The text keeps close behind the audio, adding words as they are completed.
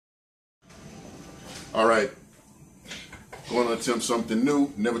All right, going to attempt something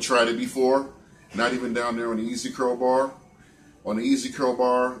new. Never tried it before. Not even down there on the Easy Curl bar. On the Easy Curl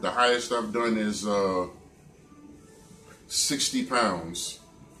bar, the highest I've done is 60 pounds,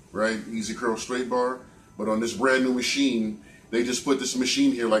 right? Easy Curl straight bar. But on this brand new machine, they just put this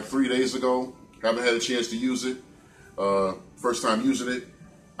machine here like 3 days ago. Haven't had a chance to use it. First time using it.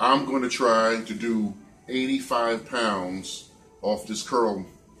 I'm going to try to do 85 pounds off this curl,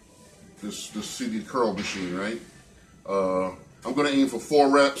 this seated curl machine, right? I'm going to aim for 4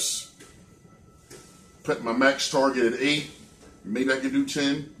 reps. Put my max target at 8. Maybe I can do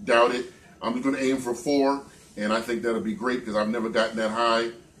 10. Doubt it. I'm just going to aim for 4, and I think that'll be great because I've never gotten that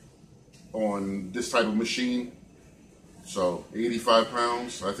high on this type of machine. So 85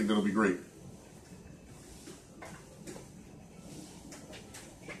 pounds, I think that'll be great.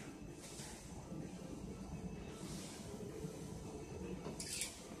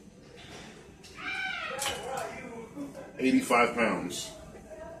 $85 pounds.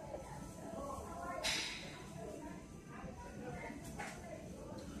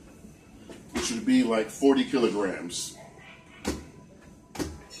 Which would be like 40 kilograms.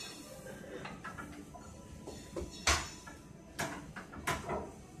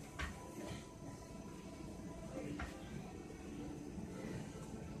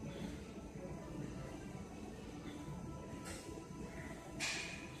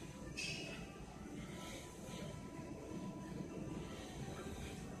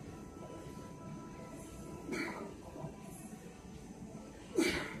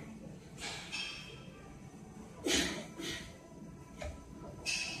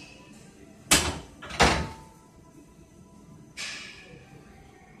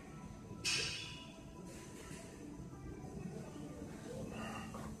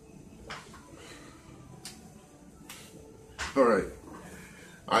 All right,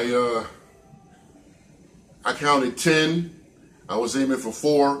 I counted 10. I was aiming for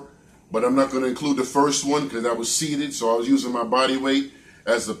 4, but I'm not going to include the first one because I was seated, so I was using my body weight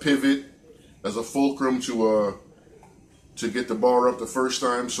as a pivot, as a fulcrum to get the bar up the first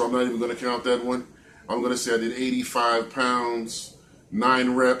time. So I'm not even going to count that one. I'm going to say I did 85 pounds,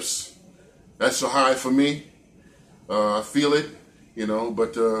 9 reps. That's a high for me. I feel it, you know,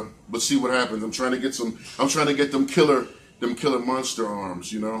 but see what happens. I'm trying to get them killer monster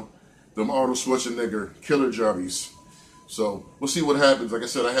arms, you know, them Arnold Schwarzenegger killer jobbies. So we'll see what happens. Like I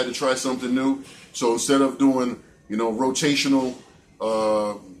said, I had to try something new. So instead of doing, you know, rotational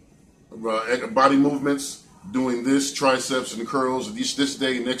body movements, doing this, triceps and curls, this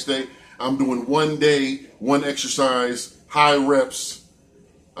day, next day, I'm doing one day, one exercise, high reps,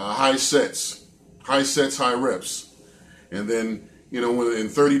 high sets, high reps. And then, you know, in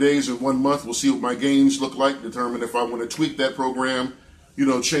 30 days or 1 month, we'll see what my gains look like, determine if I want to tweak that program, you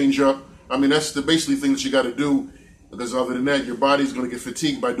know, change up. I mean, that's the basically thing that you got to do, because other than that, your body's going to get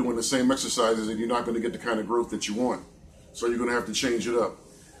fatigued by doing the same exercises and you're not going to get the kind of growth that you want. So you're going to have to change it up.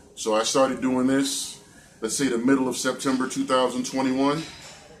 So I started doing this, let's say the middle of September 2021,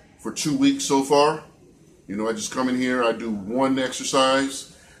 for 2 weeks so far. You know, I just come in here, I do one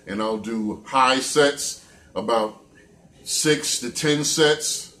exercise, and I'll do high sets, about 6 to 10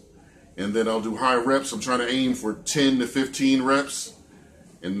 sets, and then I'll do high reps. I'm trying to aim for 10 to 15 reps,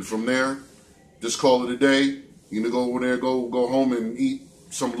 and from there, just call it a day. You know, go over there, go home and eat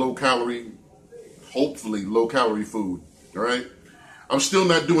some low calorie, hopefully low calorie food. All right. I'm still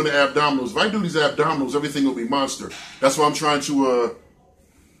not doing the abdominals. If I do these abdominals, everything will be monster. That's why I'm trying to.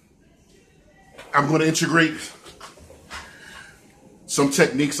 I'm going to integrate some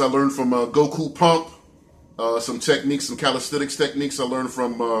techniques I learned from Goku Pump. Some techniques, some calisthenics techniques I learned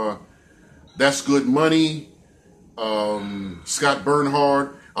from That's Good Money, Scott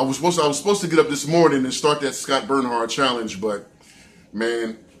Bernhard. I was supposed to get up this morning and start that Scott Bernhard challenge, but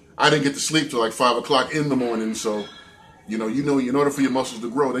man, I didn't get to sleep till like 5 o'clock in the morning. So, you know, in order for your muscles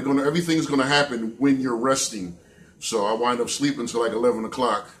to grow, everything's gonna happen when you're resting. So I wind up sleeping till like 11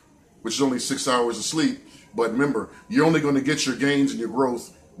 o'clock, which is only 6 hours of sleep. But remember, you're only going to get your gains and your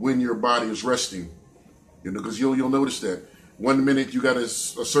growth when your body is resting. You know, because you'll notice that 1 minute you got a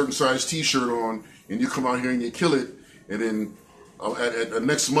certain size T-shirt on, and you come out here and you kill it, and then at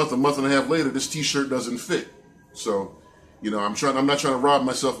next month, a month and a half later, this T-shirt doesn't fit. So, you know, I'm not trying to rob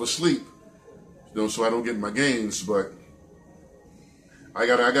myself of sleep, you know, so I don't get my gains. But I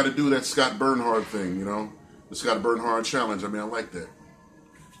gotta do that Scott Bernhard thing, you know, the Scott Bernhard challenge. I mean, I like that.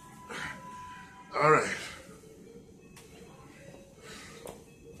 All right.